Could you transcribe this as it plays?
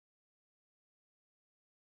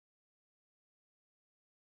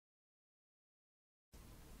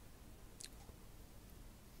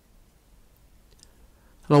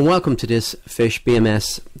Hello and welcome to this FISH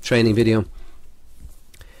BMS training video.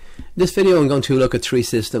 In this video I'm going to look at three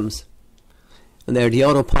systems, and they're the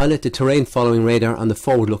Autopilot, the terrain following radar and the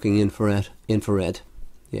forward looking infrared,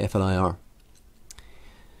 the FLIR.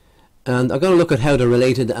 And I'm going to look at how they're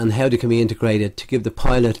related and how they can be integrated to give the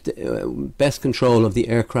pilot best control of the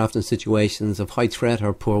aircraft in situations of high threat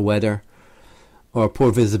or poor weather or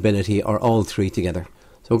poor visibility, or all three together.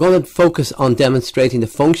 So we're going to focus on demonstrating the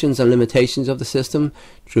functions and limitations of the system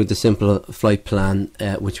through the simple flight plan,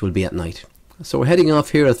 which will be at night. So we're heading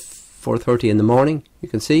off here at 4:30 in the morning, you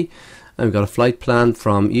can see, and we've got a flight plan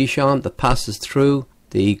from Yishan that passes through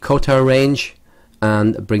the Kotar range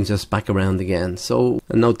and brings us back around again. So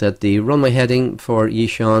note that the runway heading for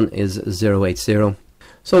Yishan is 080.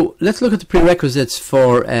 So let's look at the prerequisites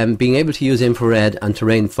for being able to use infrared and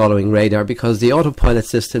terrain following radar, because the Autopilot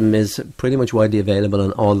system is pretty much widely available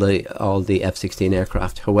on all the F-16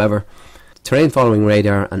 aircraft. However, terrain following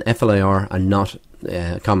radar and FLIR are not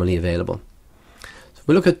commonly available. So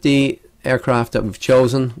we look at the aircraft that we've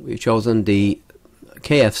chosen. We've chosen the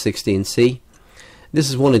KF-16C.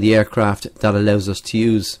 This is one of the aircraft that allows us to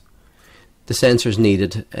use the sensors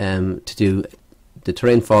needed to do the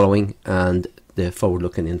terrain following and the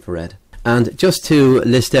forward-looking infrared. And just to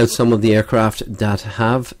list out some of the aircraft that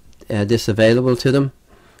have this available to them: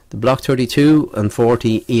 the Block 32 and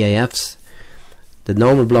 40 EAFs, the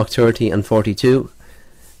normal Block 30 and 42,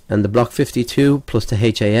 and the Block 52 plus the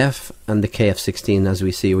HAF, and the KF-16 as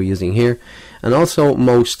we see we're using here, and also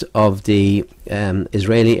most of the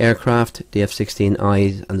Israeli aircraft, the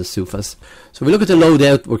F-16Is and the Sufas. So if we look at the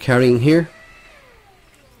loadout we're carrying here,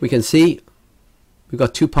 we can see we've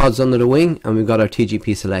got two pods under the wing and we've got our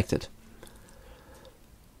TGP selected.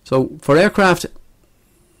 So for aircraft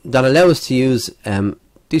that allow us to use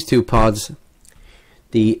these two pods,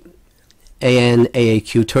 the AN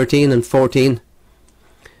AAQ 13 and 14,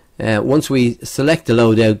 once we select the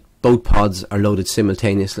loadout, both pods are loaded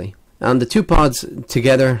simultaneously. And the two pods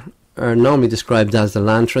together are normally described as the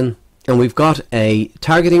lantern. And we've got a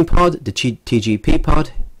targeting pod, the TGP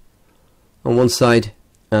pod, on one side,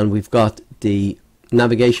 and we've got the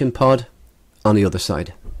navigation pod on the other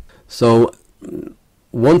side. So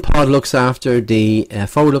one pod looks after the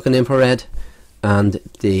forward-looking infrared and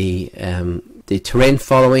the terrain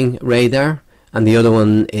following radar, and the other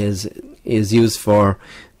one is used for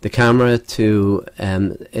the camera to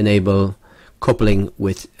enable coupling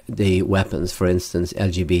with the weapons, for instance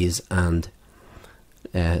LGBs and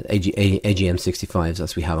AGM-65s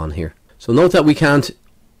as we have on here. So note that we can't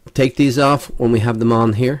take these off when we have them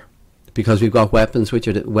on here, because we've got weapons which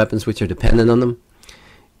are dependent on them.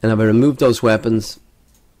 And if I remove those weapons,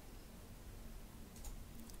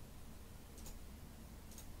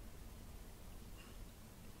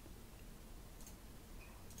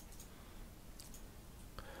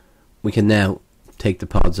 we can now take the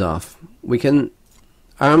pods off. We can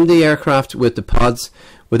arm the aircraft with the pods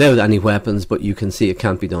without any weapons, but you can see it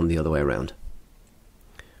can't be done the other way around.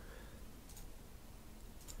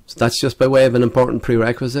 So that's just by way of an important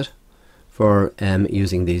prerequisite for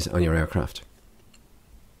using these on your aircraft.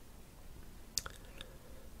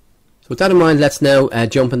 So with that in mind, let's now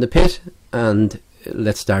jump in the pit and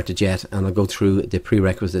let's start the jet, and I'll go through the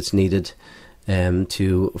prerequisites needed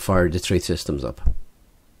to fire the three systems up.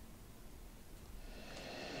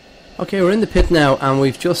 Okay, we're in the pit now and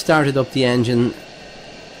we've just started up the engine,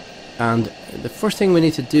 and the first thing we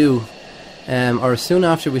need to do, or soon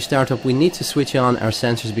after we start up, we need to switch on our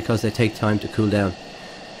sensors because they take time to cool down.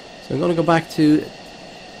 So I'm going to go back to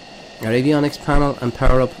our avionics panel and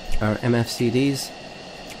power up our MFCDs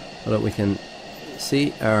so that we can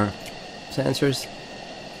see our sensors,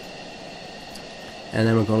 and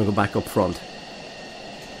then we're going to go back up front.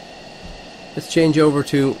 Let's change over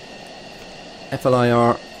to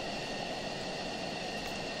FLIR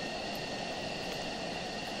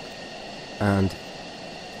and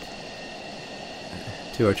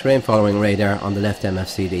to our terrain following radar on the left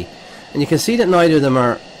MFCD. And you can see that neither of them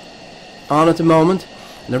are on at the moment,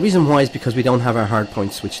 and the reason why is because we don't have our hard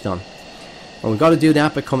point switched on. And we've got to do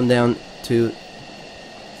that by coming down to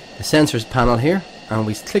the sensors panel here, and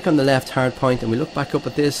we click on the left hard point and we look back up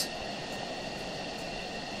at this.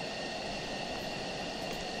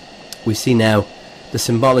 We see now the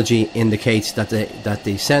symbology indicates that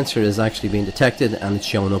the sensor is actually being detected and it's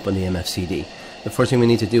showing up on the MFCD. The first thing we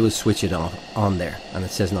need to do is switch it on there, and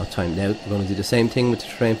it says not timed out. We're going to do the same thing with the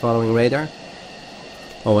terrain following radar,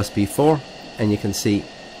 OSB4, and you can see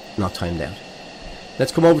not timed out.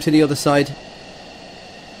 Let's come over to the other side.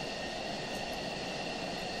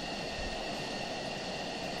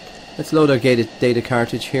 Let's load our data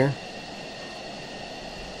cartridge here.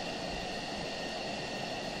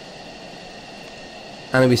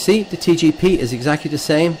 And we see the TGP is exactly the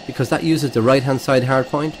same because that uses the right hand side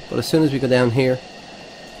hardpoint. But as soon as we go down here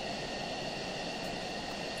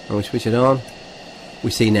and we switch it on,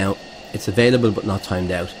 we see now it's available but not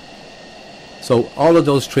timed out. So all of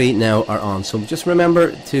those three now are on. So just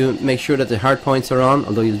remember to make sure that the hardpoints are on,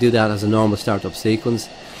 although you'll do that as a normal startup sequence.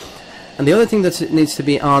 And the other thing that needs to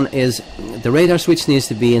be on is the radar switch needs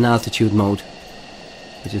to be in altitude mode,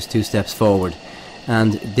 which is 2 steps forward.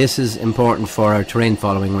 And this is important for our terrain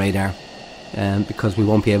following radar because we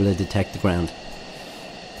won't be able to detect the ground.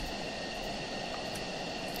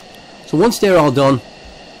 So once they're all done,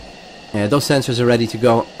 those sensors are ready to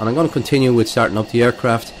go, and I'm going to continue with starting up the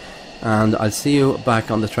aircraft, and I'll see you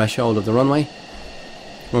back on the threshold of the runway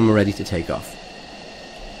when we're ready to take off.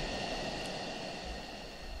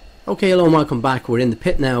 Okay, hello and welcome back. We're in the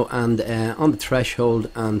pit now and on the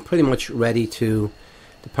threshold and pretty much ready to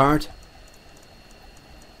depart.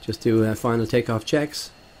 Just do final takeoff checks.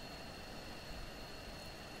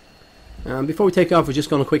 Before we take off, we're just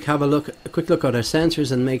going to have a quick look at our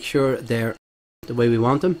sensors and make sure they're the way we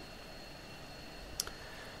want them.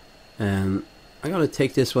 I'm going to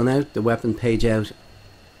take this one out, the weapon page out,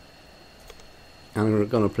 and we're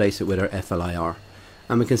going to replace it with our FLIR.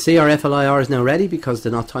 And we can see our FLIR is now ready because the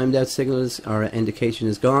not timed out signals, our indication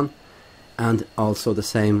is gone, and also the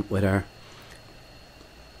same with our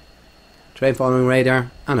terrain following radar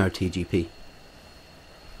and our TGP.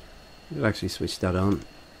 We'll actually switch that on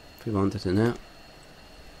if we wanted to now.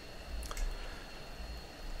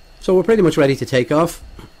 So we're pretty much ready to take off.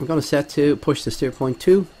 I'm going to set to push the steer point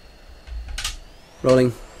 2.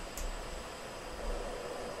 Rolling.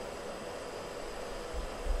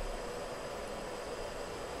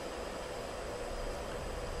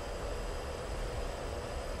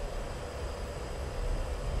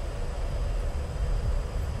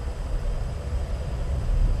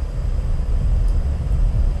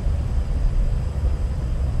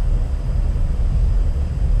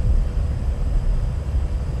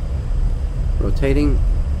 Rotating.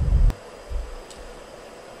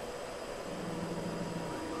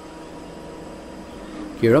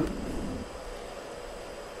 Gear up.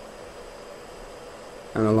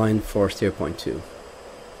 And align for steer point 2.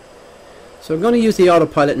 So I'm going to use the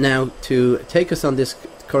autopilot now to take us on this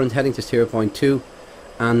current heading to steer point 2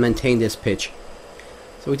 and maintain this pitch.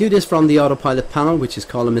 So we do this from the autopilot panel, which is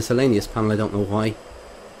called a miscellaneous panel, I don't know why.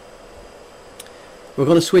 We're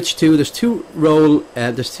going to switch to, there's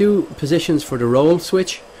two positions for the roll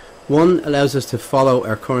switch. One allows us to follow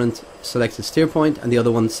our current selected steer point, and the other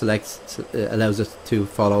one allows us to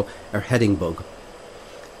follow our heading bug.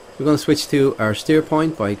 We're going to switch to our steer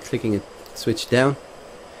point by clicking it, switch down.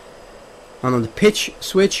 And on the pitch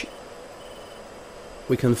switch,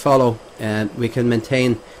 we can follow and we can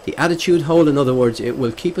maintain the attitude hold. In other words, it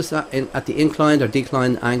will keep us at the inclined or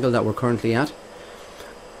declined angle that we're currently at,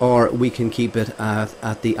 or we can keep it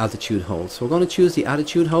at the altitude hold. So we're going to choose the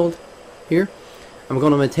attitude hold here, and we're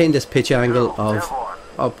going to maintain this pitch angle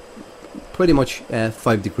of pretty much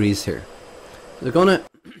 5 degrees here. We're going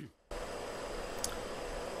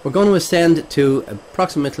to ascend to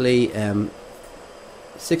approximately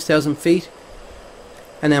 6,000 feet,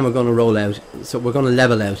 and then we're going to roll out. So we're going to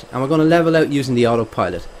level out, and we're going to level out using the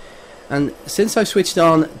autopilot. And since I've switched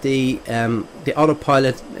on the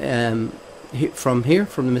autopilot from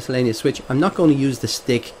the miscellaneous switch, I'm not going to use the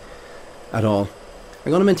stick at all.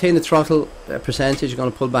 I'm going to maintain the throttle percentage. I'm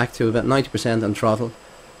going to pull back to about 90% on throttle,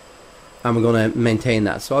 and we're going to maintain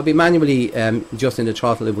that. So I'll be manually adjusting the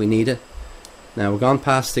throttle if we need it. Now we're gone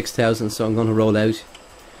past 6,000, so I'm going to roll out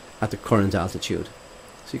at the current altitude.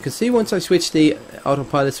 So you can see once I switch the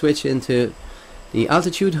autopilot switch into the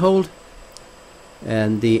altitude hold,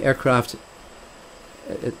 and the aircraft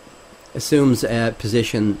assumes a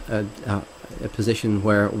position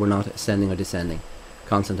where we're not ascending or descending,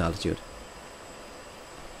 constant altitude.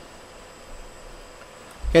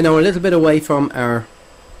 Okay, now we're a little bit away from our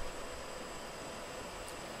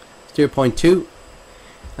steer point 2,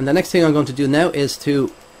 and the next thing I'm going to do now is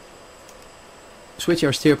to switch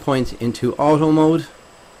our steer point into auto mode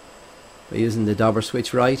by using the dobber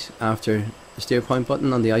switch right after the steer point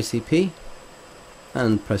button on the ICP,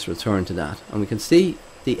 and press return to that, and we can see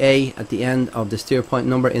the A at the end of the steer point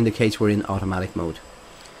number indicates we're in automatic mode.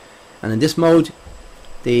 And in this mode,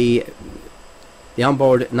 the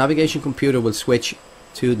onboard navigation computer will switch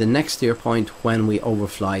to the next steer point when we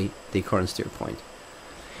overfly the current steer point.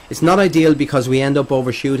 It's not ideal because we end up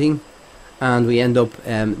overshooting, and we end up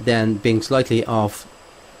then being slightly off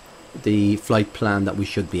the flight plan that we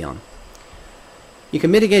should be on. You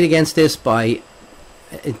can mitigate against this by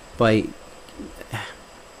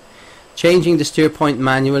changing the steer point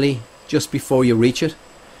manually just before you reach it.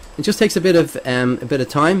 It just takes a bit of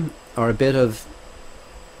time or a bit of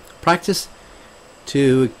practice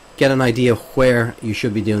to get an idea of where you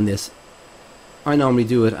should be doing this. I normally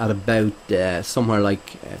do it at about somewhere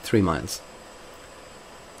like 3 miles.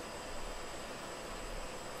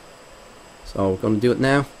 So we're going to do it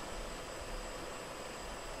now.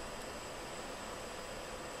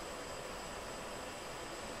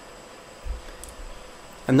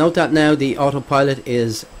 And note that now the autopilot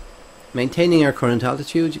is maintaining our current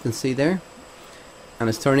altitude, you can see there, and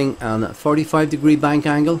it's turning on a 45-degree bank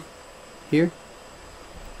angle here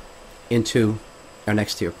into our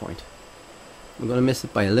next steer point. I'm going to miss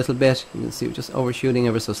it by a little bit. You can see we're just overshooting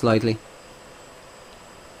ever so slightly.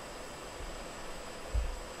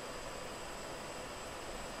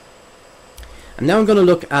 And now I'm going to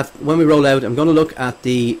look at, when we roll out, I'm going to look at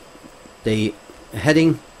the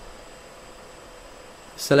heading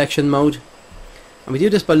selection mode. And we do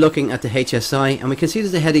this by looking at the HSI, and we can see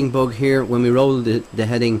there's a heading bug here. When we roll the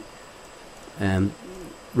heading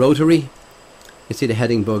rotary, you see the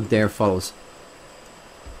heading bug there follows.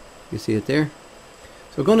 You see it there?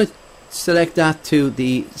 So we're going to select that to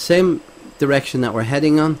the same direction that we're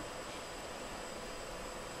heading on,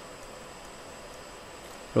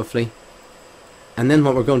 roughly. And then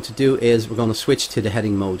what we're going to do is we're going to switch to the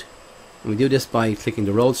heading mode. And we do this by clicking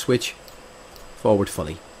the roll switch forward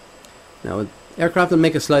fully. Now aircraft will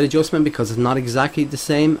make a slight adjustment because it's not exactly the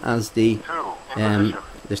same as the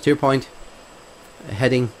steer point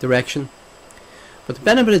heading direction. But the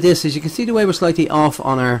benefit of this is you can see the way we're slightly off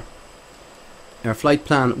on our flight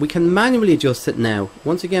plan. We can manually adjust it now.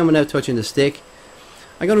 Once again, without touching the stick.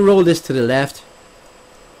 I'm going to roll this to the left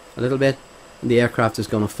a little bit, and the aircraft is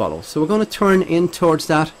going to follow. So we're going to turn in towards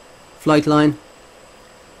that flight line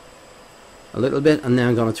a little bit, and then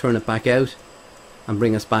I'm going to turn it back out and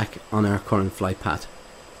bring us back on our current flight path.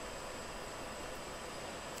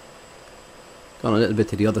 Gone a little bit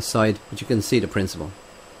to the other side, but you can see the principle.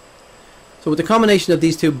 So with the combination of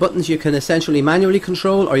these two buttons, you can essentially manually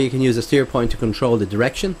control, or you can use a steer point to control the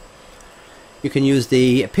direction. You can use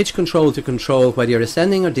the pitch control to control whether you're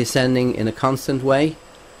ascending or descending in a constant way,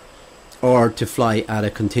 or to fly at a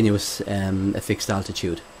continuous a fixed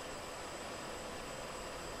altitude.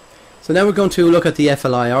 So now we're going to look at the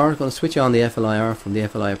FLIR. We're going to switch on the FLIR from the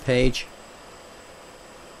FLIR page.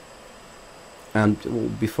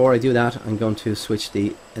 And before I do that, I'm going to switch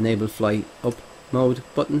the Enable Fly Up mode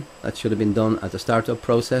button. That should have been done at the startup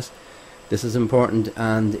process. This is important,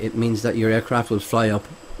 and it means that your aircraft will fly up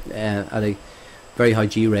at a very high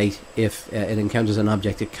G rate if it encounters an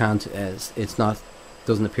object it can't,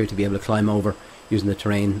 doesn't appear to be able to climb over using the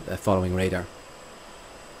terrain following radar.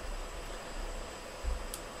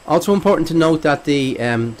 Also important to note that the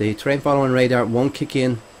terrain following radar won't kick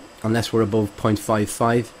in unless we're above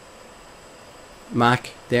 0.55 Mach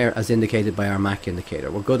there, as indicated by our Mach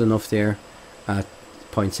indicator. We're good enough there at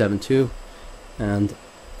 0.72, and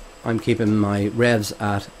I'm keeping my revs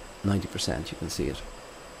at 90%. You can see it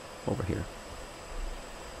over here.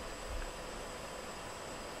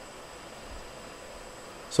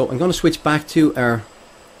 So I'm going to switch back to our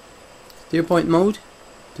steer point mode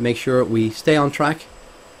to make sure we stay on track.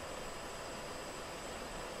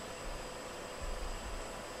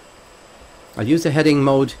 I'll use the heading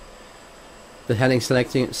mode, the heading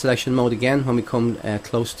selection mode again when we come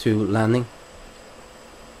close to landing.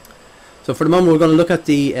 So for the moment we're going to look at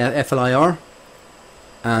the FLIR,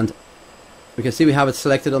 and we can see we have it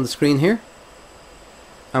selected on the screen here,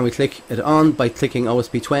 and we click it on by clicking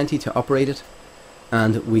OSP 20 to operate it,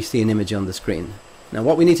 and we see an image on the screen. Now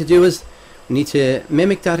what we need to do is we need to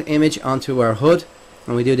mimic that image onto our HUD,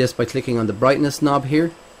 and we do this by clicking on the brightness knob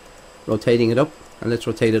here, rotating it up, and let's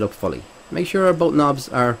rotate it up fully. Make sure our both knobs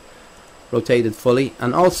are rotated fully,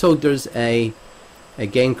 and also there's a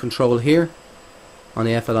gain control here on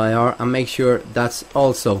the FLIR, and make sure that's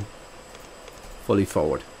also fully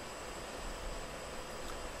forward.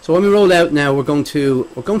 So when we roll out now, we're going to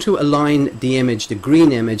align the image, the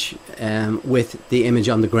green image, with the image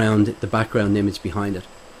on the ground, the background image behind it.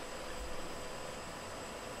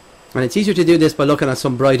 And it's easier to do this by looking at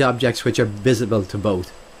some bright objects which are visible to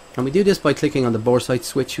both. And we do this by clicking on the bore sight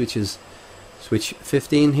switch, which is switch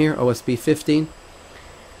 15 here, OSP 15.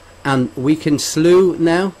 And we can slew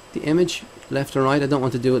now the image left and right. I don't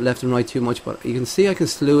want to do it left and right too much, but you can see I can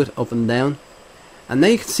slew it up and down. And now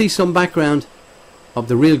you can see some background of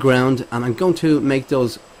the real ground, and I'm going to make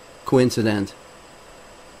those coincident.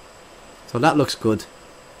 So that looks good.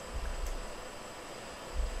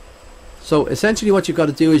 So essentially what you've got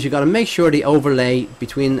to do is you've got to make sure the overlay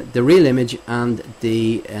between the real image and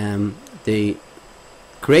the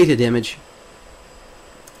created image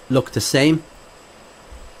look the same.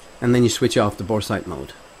 and then you switch off the bore sight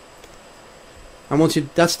mode. And once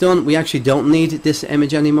that's done, we actually don't need this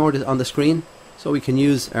image anymore on the screen, so we can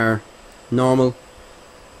use our normal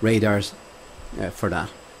radars for that.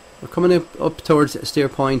 We're coming up towards steer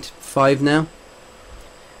point 5 now,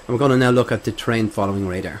 and we're going to now look at the terrain following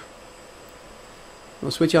radar.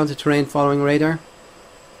 We'll switch on to terrain following radar.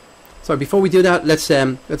 So before we do that, let's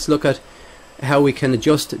look at how we can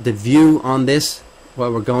adjust the view on this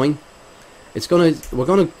while we're going. We're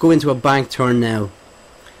going to go into a bank turn now,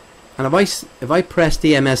 and if I press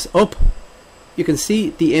DMS up, you can see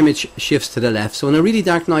the image shifts to the left. So in a really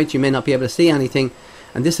dark night you may not be able to see anything,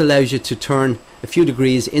 and this allows you to turn a few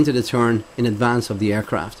degrees into the turn in advance of the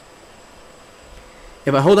aircraft.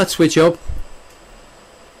 If I hold that switch up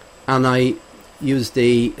and I use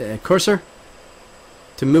the cursor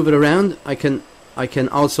to move it around, I can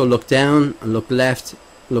also look down and look left,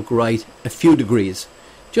 look right a few degrees,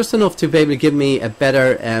 just enough to be able to give me a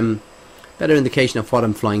better indication of what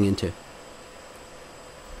I'm flying into.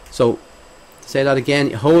 So to say that again,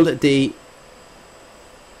 you hold the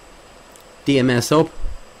DMS up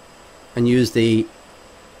and use the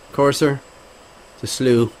cursor to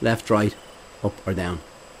slew left, right, up or down.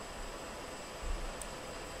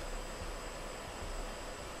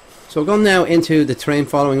 So we're going now into the terrain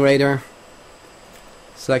following radar.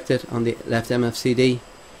 Select it on the left MFCD,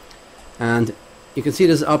 and you can see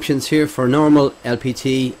there's options here for normal,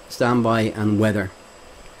 LPT, standby and weather.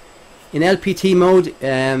 In LPT mode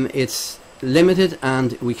it's limited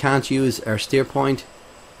and we can't use our steer point,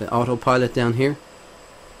 the autopilot down here,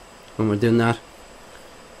 when we're doing that.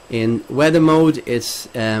 In weather mode it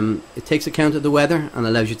takes account of the weather and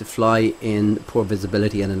allows you to fly in poor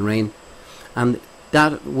visibility and in rain, and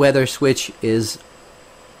that weather switch is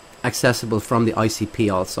accessible from the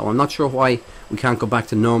ICP also. I'm not sure why we can't go back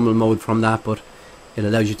to normal mode from that, but it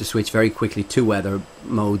allows you to switch very quickly to weather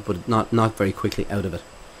mode, but not very quickly out of it.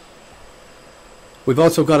 We've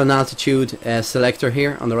also got an altitude selector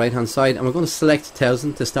here on the right hand side, and we're going to select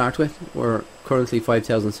 1000 to start with. We're currently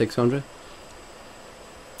 5600,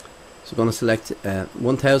 so we're going to select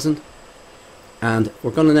 1000, and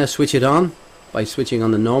we're going to now switch it on by switching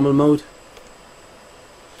on the normal mode,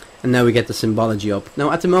 and now we get the symbology up.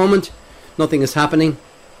 Now at the moment nothing is happening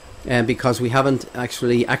because we haven't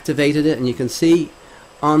actually activated it, and you can see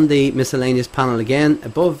on the miscellaneous panel again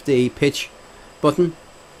above the pitch button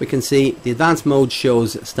we can see the advanced mode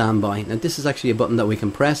shows standby. Now this is actually a button that we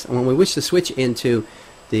can press, and when we wish to switch into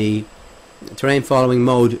the terrain following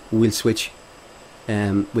mode, we'll switch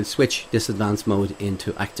this advanced mode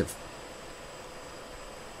into active.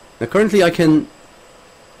 Now currently I can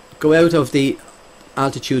go out of the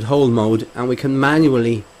altitude hold mode and we can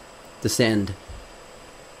manually descend.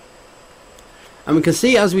 And we can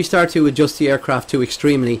see as we start to adjust the aircraft too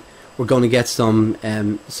extremely, we're going to get some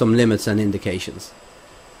limits and indications,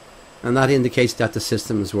 and that indicates that the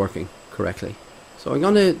system is working correctly. So I'm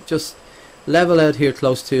going to just level out here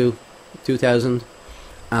close to 2000,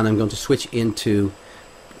 and I'm going to switch into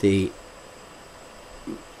the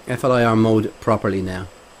FLIR mode properly now.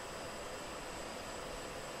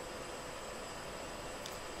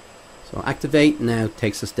 So activate now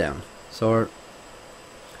takes us down. So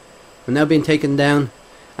we're now being taken down,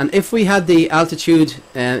 and if we had the altitude,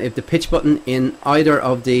 if the pitch button in either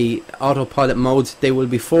of the autopilot modes, they will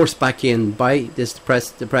be forced back in by this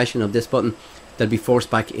depression of this button. They'll be forced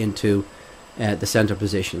back into the center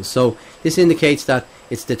position. So this indicates that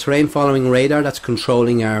it's the terrain following radar that's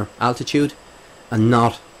controlling our altitude, and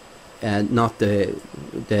not the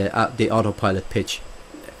autopilot pitch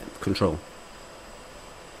control.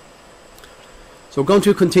 So we're going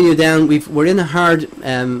to continue down. We're in a hard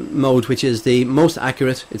mode, which is the most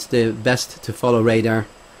accurate. It's the best to follow radar,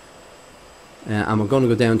 and we're going to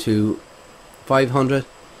go down to 500.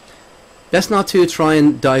 Best not to try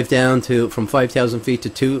and dive down from 5,000 feet to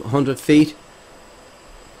 200 feet,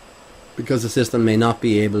 because the system may not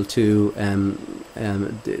be able to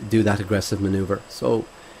do that aggressive maneuver. So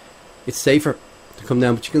it's safer to come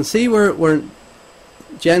down. But you can see we're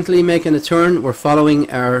gently making a turn. We're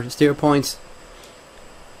following our steer points.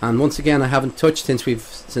 And once again, I haven't touched since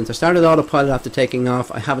I started autopilot after taking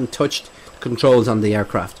off. I haven't touched controls on the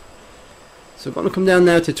aircraft. So I'm going to come down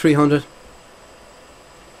now to 300.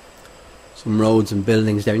 Some roads and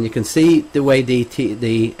buildings there, and you can see the way the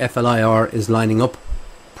FLIR is lining up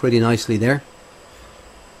pretty nicely there.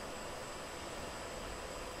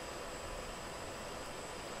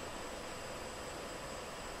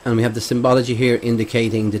 And we have the symbology here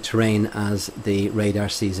indicating the terrain as the radar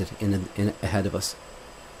sees it in ahead of us.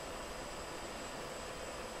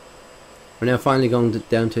 We're now finally going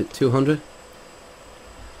down to 200.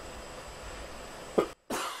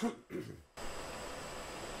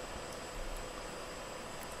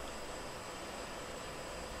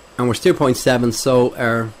 and we're steer point 7, so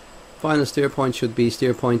our final steer point should be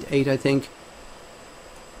steer point 8, I think.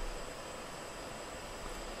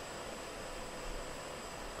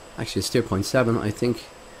 Actually, steer point 7, I think.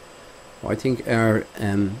 I think our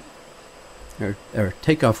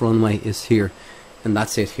takeoff runway is here, and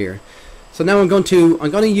that's it here. So now I'm going to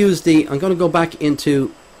go back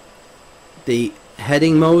into the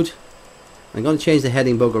heading mode. I'm going to change the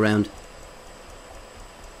heading bug around.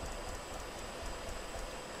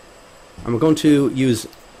 I'm going to use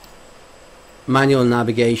manual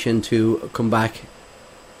navigation to come back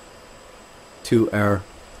to our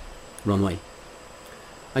runway.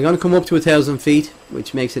 I'm going to come up to 1,000 feet,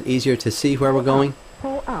 which makes it easier to see where we're going.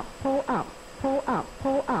 Pull up, pull up, pull up,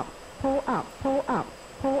 pull up, pull up, pull up,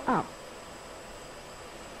 pull up.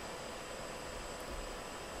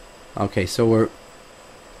 Okay, so we're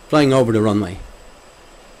flying over the runway.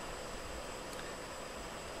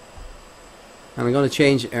 And I'm going to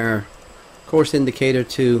change our course indicator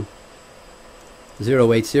to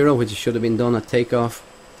 080, which should have been done at takeoff.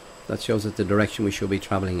 That shows us the direction we should be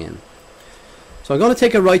traveling in. So I'm going to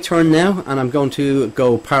take a right turn now, and I'm going to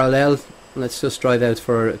go parallel. Let's just drive out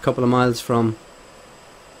for a couple of miles from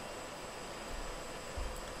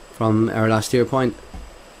our last steer point.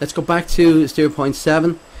 Let's go back to steer point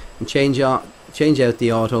 7 and change out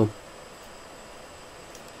the auto.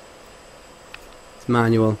 It's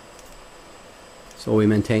manual, so we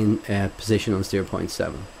maintain position on steer point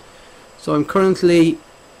 7. So I'm currently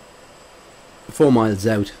 4 miles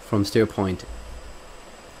out from steer point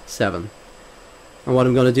 7. And what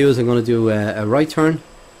I'm going to do is I'm going to do a right turn,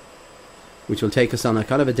 which will take us on a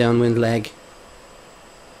kind of a downwind leg.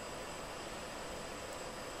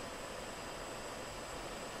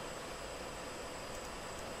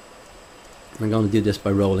 I'm going to do this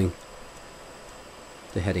by rolling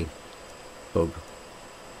the heading bug.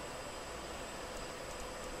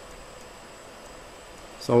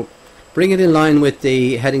 So bring it in line with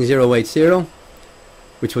the heading 080,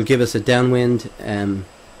 which will give us a downwind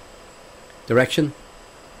direction,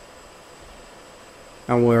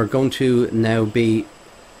 and we're going to now be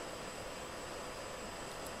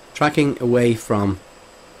tracking away from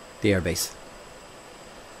the airbase.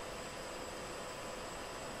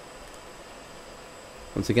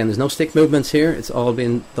 Once again, there's no stick movements here, it's all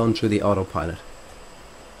been done through the autopilot,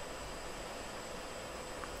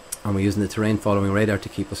 and we're using the terrain following radar to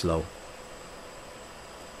keep us low.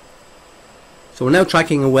 So we're now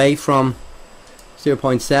tracking away from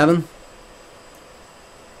 0.7.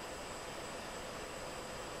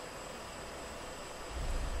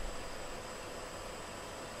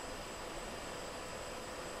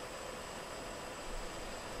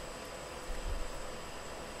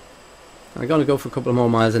 I'm going to go for a couple of more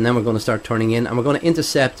miles, and then we're going to start turning in, and we're going to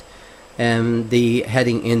intercept the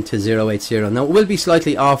heading into 080. Now it will be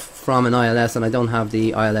slightly off from an ILS, and I don't have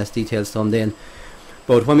the ILS details thumbed in,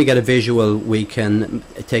 but when we get a visual we can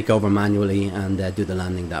take over manually and do the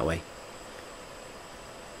landing that way.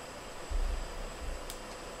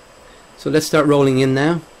 So let's start rolling in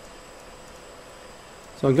now.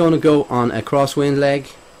 So I'm going to go on a crosswind leg.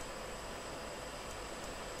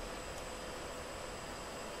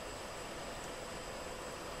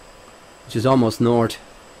 Which is almost north.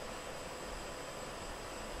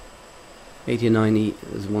 80 and 90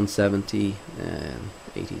 is 170,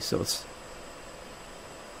 80, so it's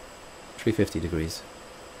 350 degrees.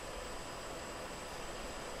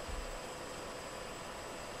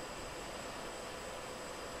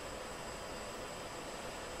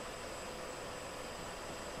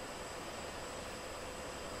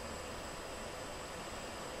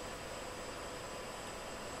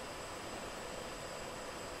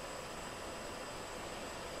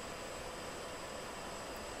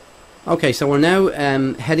 Okay, so we're now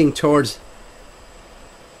heading towards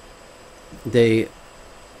the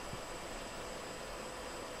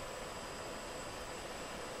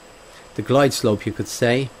glide slope, you could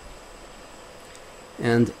say,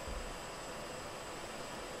 and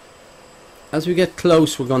as we get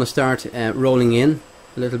close we're going to start rolling in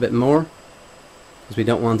a little bit more, because we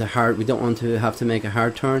don't want to have to make a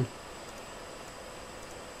hard turn.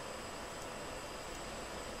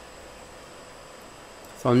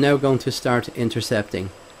 So I'm now going to start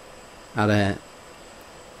intercepting at a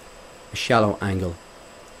shallow angle.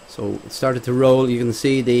 So it started to roll. You can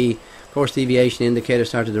see the course deviation indicator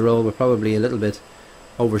started to roll. We're probably a little bit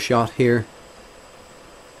overshot here.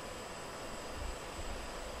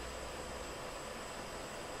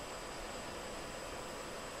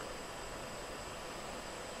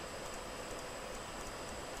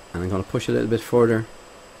 And I'm going to push a little bit further.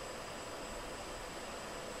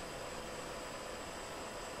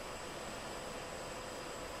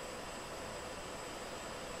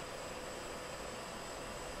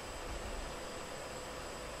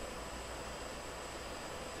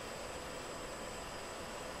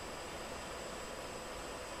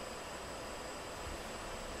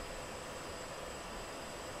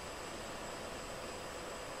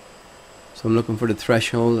 So I'm looking for the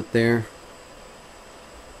threshold there.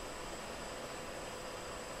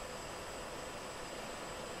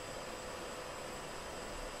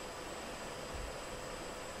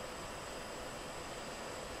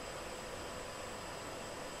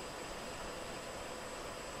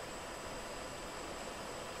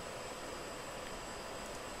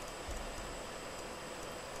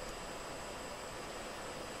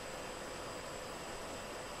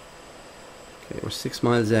 Okay, we're 6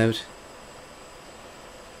 miles out.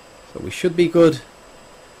 So we should be good.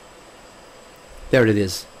 There it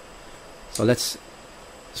is. So let's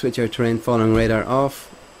switch our terrain following radar off.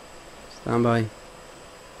 Standby.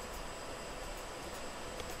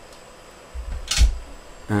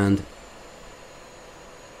 And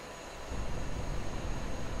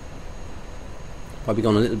probably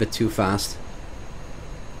gone a little bit too fast.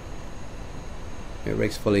 Air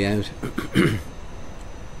brake's fully out. Try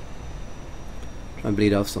and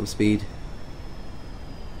bleed off some speed.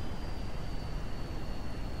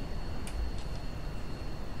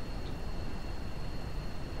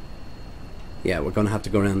 Yeah, we're going to have to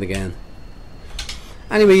go around again.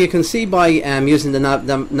 Anyway, you can see by using the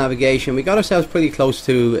navigation, we got ourselves pretty close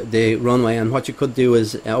to the runway, and what you could do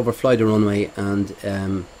is overfly the runway and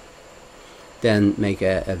then make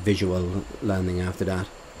a visual landing after that.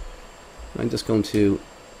 I'm just going to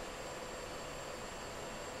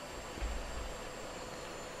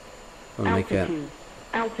make a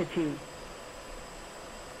altitude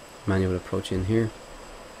manual approach in here.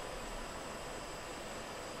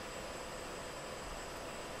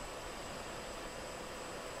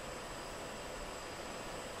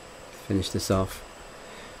 Finish this off.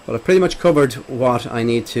 But I've pretty much covered what I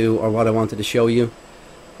need to, or what I wanted to show you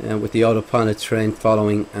with the Autopilot terrain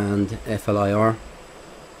following and FLIR.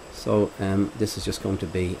 So this is just going to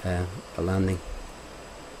be a landing.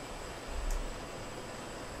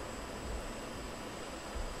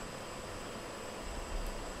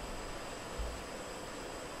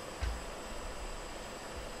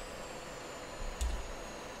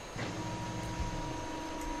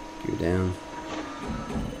 Gear down.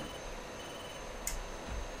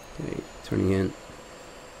 Okay, turning in.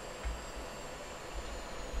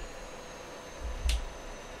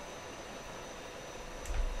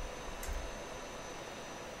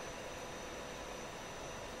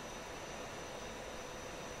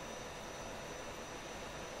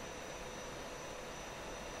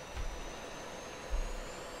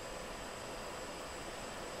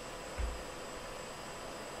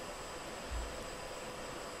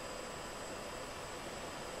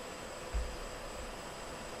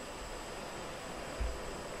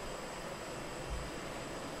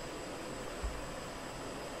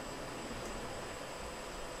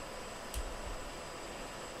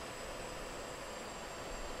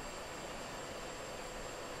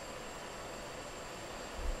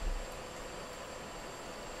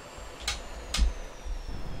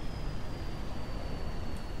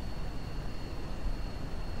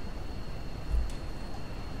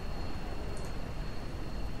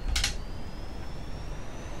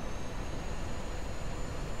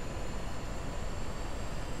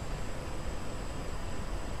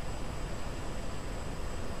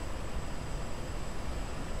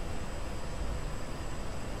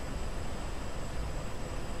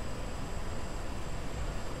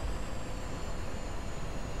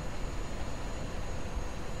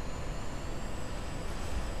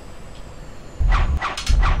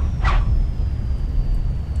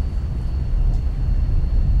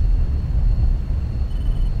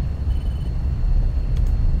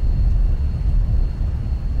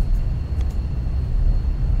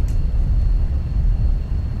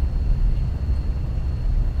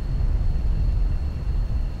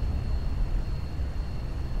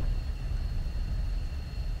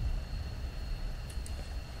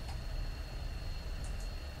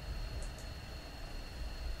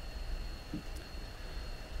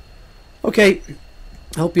 Okay,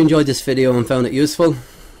 I hope you enjoyed this video and found it useful.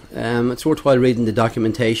 It's worthwhile reading the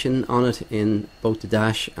documentation on it in both the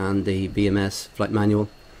dash and the BMS flight manual.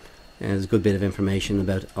 There's a good bit of information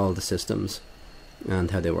about all the systems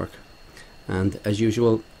and how they work. And as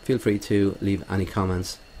usual, feel free to leave any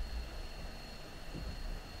comments.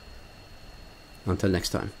 Until next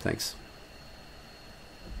time, thanks.